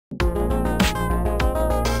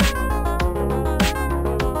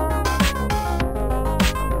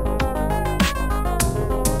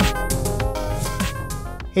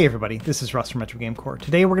Hey everybody, this is Russ from Retro Game Core.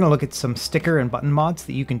 Today we're going to look at some sticker and button mods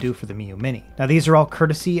that you can do for the Miyoo Mini. Now these are all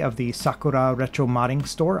courtesy of the Sakura retro modding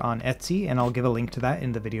store on Etsy, and I'll give a link to that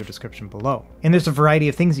in the video description below. And there's a variety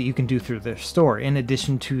of things that you can do through their store. In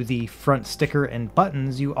addition to the front sticker and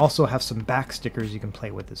buttons, you also have some back stickers you can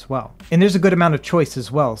play with as well. And there's a good amount of choice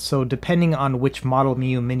as well, so depending on which model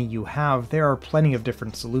Miyoo Mini you have, there are plenty of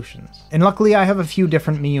different solutions. And luckily I have a few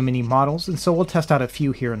different Miyoo Mini models, and so we'll test out a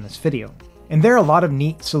few here in this video. And there are a lot of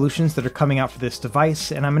neat solutions that are coming out for this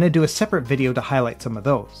device, and I'm going to do a separate video to highlight some of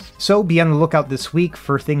those. So be on the lookout this week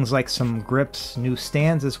for things like some grips, new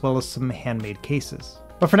stands, as well as some handmade cases.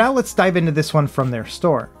 But for now, let's dive into this one from their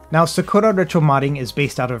store. Now, Sakura Retro Modding is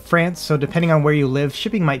based out of France, so depending on where you live,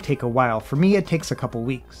 shipping might take a while. For me, it takes a couple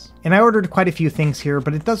weeks. And I ordered quite a few things here,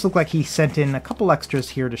 but it does look like he sent in a couple extras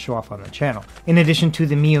here to show off on the channel. In addition to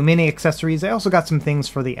the Miyoo Mini accessories, I also got some things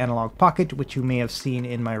for the Analog Pocket, which you may have seen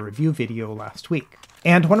in my review video last week.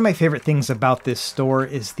 And one of my favorite things about this store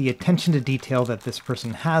is the attention to detail that this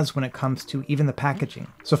person has when it comes to even the packaging.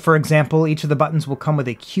 So for example, each of the buttons will come with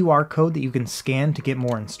a QR code that you can scan to get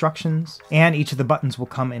more instructions, and each of the buttons will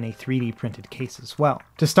come in a 3D printed case as well.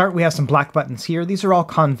 To start, we have some black buttons here. These are all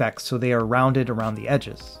convex, so they are rounded around the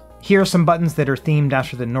edges. Here are some buttons that are themed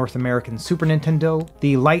after the North American Super Nintendo.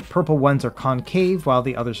 The light purple ones are concave, while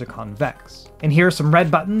the others are convex. And here are some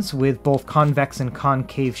red buttons with both convex and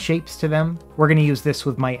concave shapes to them. We're going to use this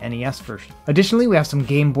with my NES version. Additionally, we have some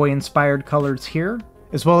Game Boy inspired colors here,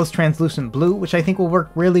 as well as translucent blue, which I think will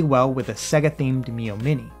work really well with a Sega themed Miyoo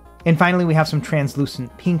Mini. And finally, we have some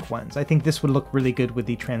translucent pink ones. I think this would look really good with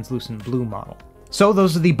the translucent blue model. So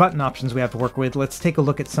those are the button options we have to work with. Let's take a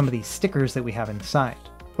look at some of these stickers that we have inside.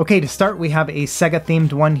 Okay, to start, we have a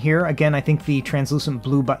Sega-themed one here. Again, I think the translucent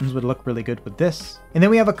blue buttons would look really good with this. And then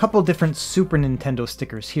we have a couple different Super Nintendo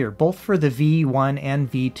stickers here, both for the V1 and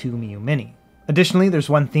V2 Miyoo Mini. Additionally, there's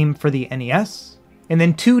one theme for the NES, and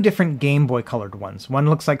then two different Game Boy colored ones. One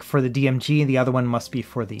looks like for the DMG, and the other one must be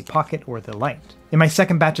for the Pocket or the Lite. In my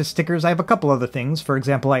second batch of stickers, I have a couple other things. For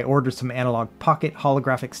example, I ordered some Analog Pocket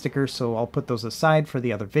holographic stickers, so I'll put those aside for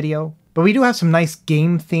the other video. But we do have some nice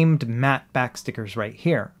game-themed matte back stickers right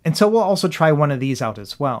here. And so we'll also try one of these out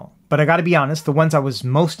as well. But I gotta be honest, the ones I was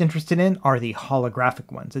most interested in are the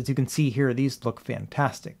holographic ones. As you can see here, these look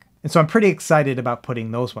fantastic. And so I'm pretty excited about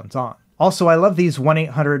putting those ones on. Also, I love these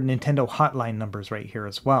 1-800-Nintendo hotline numbers right here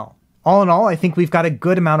as well. All in all, I think we've got a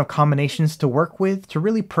good amount of combinations to work with to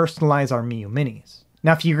really personalize our Miyoo Minis.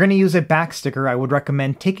 Now, if you're going to use a back sticker, I would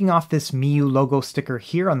recommend taking off this Miyoo logo sticker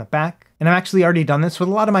here on the back. And I've actually already done this with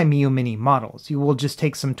a lot of my Miyoo Mini models. You will just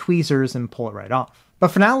take some tweezers and pull it right off. But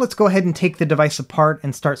for now, let's go ahead and take the device apart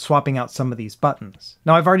and start swapping out some of these buttons.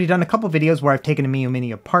 Now, I've already done a couple videos where I've taken a Miyoo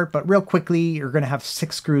Mini apart, but real quickly, you're going to have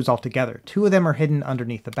 6 screws altogether. 2 of them are hidden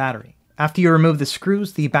underneath the battery. After you remove the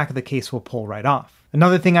screws, the back of the case will pull right off.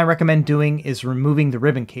 Another thing I recommend doing is removing the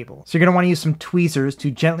ribbon cable. So you're going to want to use some tweezers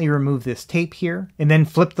to gently remove this tape here, and then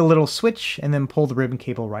flip the little switch and then pull the ribbon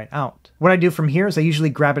cable right out. What I do from here is I usually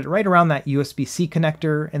grab it right around that USB-C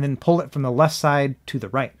connector and then pull it from the left side to the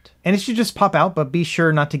right. And it should just pop out, but be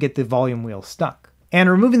sure not to get the volume wheel stuck. And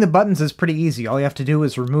removing the buttons is pretty easy. All you have to do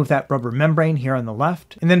is remove that rubber membrane here on the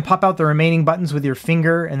left, and then pop out the remaining buttons with your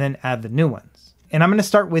finger and then add the new ones. And I'm going to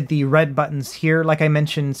start with the red buttons here. Like I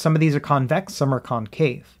mentioned, some of these are convex, some are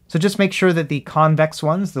concave. So just make sure that the convex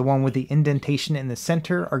ones, the one with the indentation in the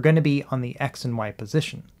center, are going to be on the X and Y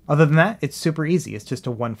position. Other than that, it's super easy. It's just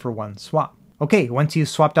a 1-for-1 swap. Okay, once you've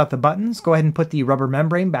swapped out the buttons, go ahead and put the rubber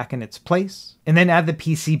membrane back in its place, and then add the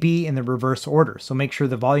PCB in the reverse order. So make sure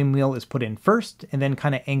the volume wheel is put in first, and then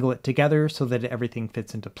kind of angle it together so that everything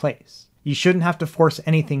fits into place. You shouldn't have to force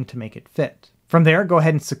anything to make it fit. From there, go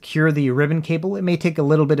ahead and secure the ribbon cable. It may take a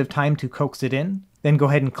little bit of time to coax it in. Then go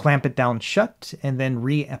ahead and clamp it down shut, and then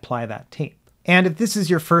reapply that tape. And if this is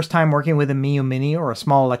your first time working with a Miyoo Mini or a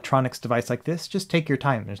small electronics device like this, just take your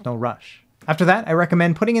time, there's no rush. After that, I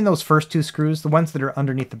recommend putting in those first 2 screws, the ones that are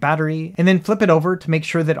underneath the battery, and then flip it over to make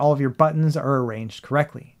sure that all of your buttons are arranged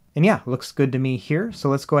correctly. And yeah, looks good to me here, so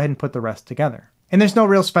let's go ahead and put the rest together. And there's no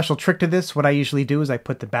real special trick to this. What I usually do is I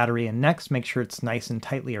put the battery in next, make sure it's nice and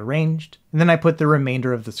tightly arranged, and then I put the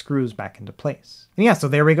remainder of the screws back into place. And yeah, so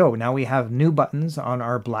there we go. Now we have new buttons on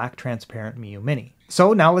our black transparent Miyoo Mini.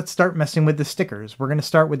 So now let's start messing with the stickers. We're going to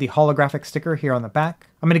start with the holographic sticker here on the back.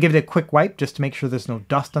 I'm going to give it a quick wipe just to make sure there's no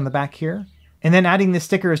dust on the back here. And then adding the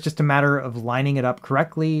sticker is just a matter of lining it up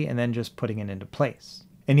correctly and then just putting it into place.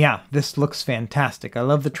 And yeah, this looks fantastic. I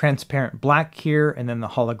love the transparent black here and then the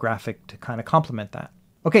holographic to kind of complement that.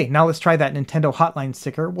 Okay, now let's try that Nintendo Hotline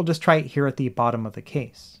sticker. We'll just try it here at the bottom of the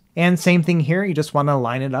case. And same thing here, you just want to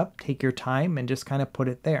line it up, take your time, and just kind of put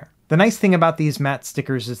it there. The nice thing about these matte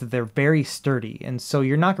stickers is that they're very sturdy, and so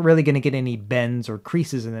you're not really going to get any bends or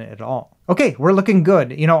creases in it at all. Okay, we're looking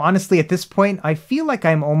good. You know, honestly, at this point, I feel like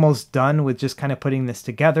I'm almost done with just kind of putting this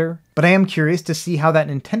together, but I am curious to see how that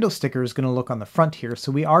Nintendo sticker is going to look on the front here, so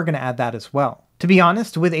we are going to add that as well. To be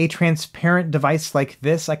honest, with a transparent device like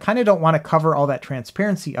this, I kind of don't want to cover all that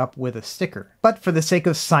transparency up with a sticker. But for the sake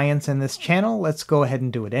of science in this channel, let's go ahead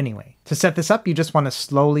and do it anyway. To set this up, you just want to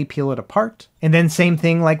slowly peel it apart. And then same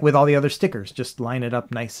thing like with all the other stickers, just line it up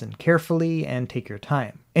nice and carefully and take your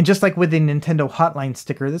time. And just like with the Nintendo Hotline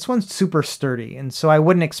sticker, this one's super sturdy, and so I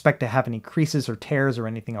wouldn't expect to have any creases or tears or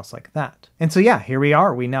anything else like that. And so yeah, here we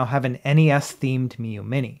are. We now have an NES-themed Miyoo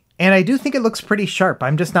Mini. And I do think it looks pretty sharp.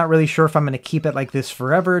 I'm just not really sure if I'm going to keep it like this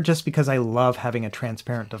forever just because I love having a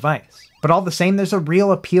transparent device. But all the same, there's a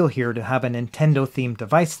real appeal here to have a Nintendo-themed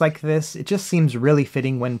device like this. It just seems really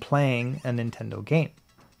fitting when playing a Nintendo game.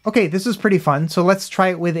 Okay, this is pretty fun, so let's try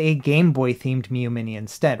it with a Game Boy themed Miyoo Mini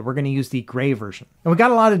instead. We're going to use the gray version. And we got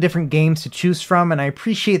a lot of different games to choose from, and I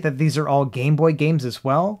appreciate that these are all Game Boy games as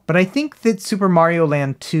well, but I think that Super Mario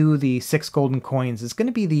Land 2, the 6 golden coins, is going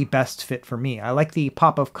to be the best fit for me. I like the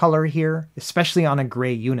pop of color here, especially on a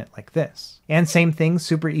gray unit like this. And same thing,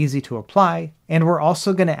 super easy to apply, and we're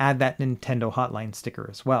also going to add that Nintendo Hotline sticker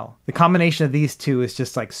as well. The combination of these two is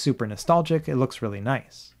just like super nostalgic. It looks really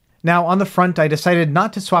nice. Now on the front, I decided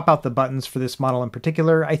not to swap out the buttons for this model in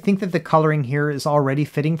particular. I think that the coloring here is already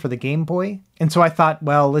fitting for the Game Boy, and so I thought,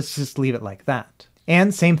 well, let's just leave it like that.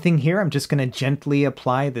 And same thing here, I'm just going to gently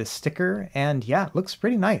apply this sticker, and yeah, it looks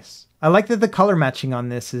pretty nice. I like that the color matching on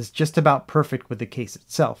this is just about perfect with the case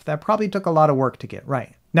itself. That probably took a lot of work to get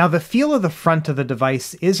right. Now the feel of the front of the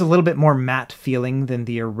device is a little bit more matte feeling than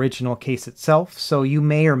the original case itself, so you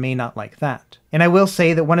may or may not like that. And I will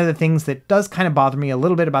say that one of the things that does kind of bother me a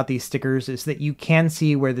little bit about these stickers is that you can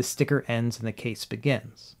see where the sticker ends and the case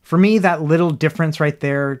begins. For me, that little difference right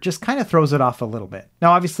there just kind of throws it off a little bit.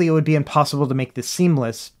 Now obviously it would be impossible to make this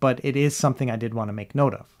seamless, but it is something I did want to make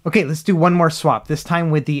note of. Okay, let's do one more swap, this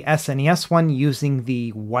time with the SNES one using the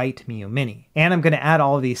white Miyoo Mini. And I'm going to add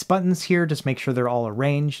all of these buttons here, just make sure they're all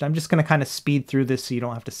arranged. I'm just going to kind of speed through this so you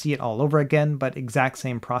don't have to see it all over again, but exact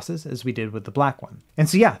same process as we did with the black one. And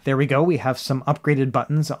so yeah, there we go, we have some upgraded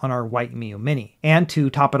buttons on our white Miyoo Mini. And to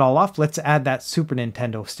top it all off, let's add that Super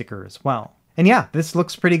Nintendo sticker as well. And yeah, this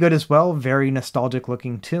looks pretty good as well, very nostalgic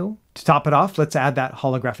looking too. To top it off, let's add that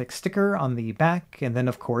holographic sticker on the back, and then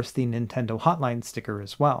of course the Nintendo Hotline sticker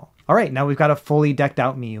as well. Alright, now we've got a fully decked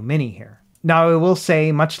out Miyoo Mini here. Now I will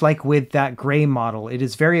say, much like with that gray model, it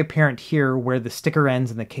is very apparent here where the sticker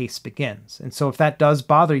ends and the case begins. And so if that does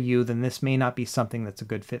bother you, then this may not be something that's a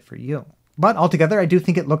good fit for you. But altogether, I do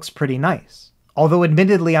think it looks pretty nice. Although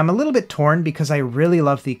admittedly, I'm a little bit torn because I really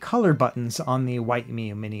love the color buttons on the white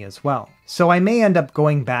Miyoo Mini as well. So I may end up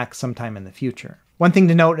going back sometime in the future. One thing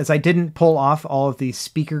to note is I didn't pull off all of these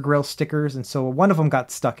speaker grill stickers, and so one of them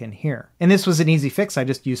got stuck in here. And this was an easy fix, I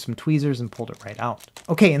just used some tweezers and pulled it right out.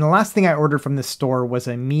 Okay, and the last thing I ordered from this store was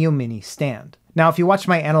a Miyoo Mini stand. Now if you watched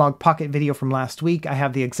my Analog Pocket video from last week, I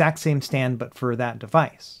have the exact same stand but for that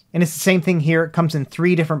device. And it's the same thing here, it comes in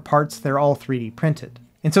 3 different parts, they're all 3D printed.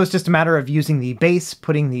 And so it's just a matter of using the base,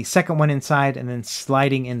 putting the second one inside, and then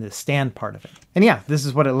sliding in the stand part of it. And yeah, this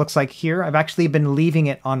is what it looks like here. I've actually been leaving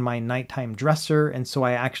it on my nighttime dresser, and so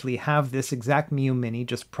I actually have this exact Miyoo Mini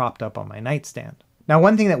just propped up on my nightstand. Now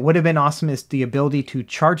one thing that would have been awesome is the ability to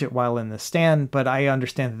charge it while in the stand, but I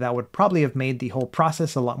understand that that would probably have made the whole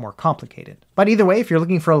process a lot more complicated. But either way, if you're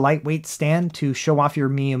looking for a lightweight stand to show off your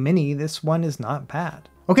Miyoo Mini, this one is not bad.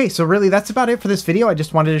 Okay, so really that's about it for this video. I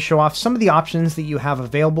just wanted to show off some of the options that you have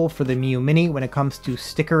available for the Miyoo Mini when it comes to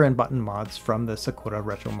sticker and button mods from the Sakura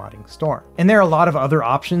Retro Modding store. And there are a lot of other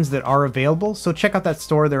options that are available, so check out that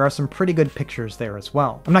store. There are some pretty good pictures there as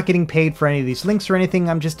well. I'm not getting paid for any of these links or anything,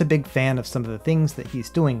 I'm just a big fan of some of the things that he's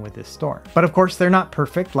doing with this store. But of course, they're not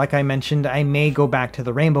perfect. Like I mentioned, I may go back to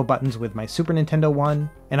the rainbow buttons with my Super Nintendo one,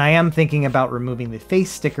 and I am thinking about removing the face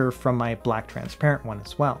sticker from my black transparent one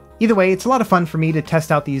as well. Either way, it's a lot of fun for me to test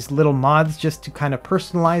out these little mods just to kind of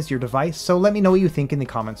personalize your device, so let me know what you think in the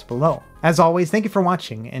comments below. As always, thank you for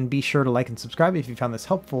watching, and be sure to like and subscribe if you found this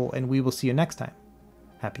helpful, and we will see you next time.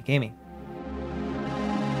 Happy gaming.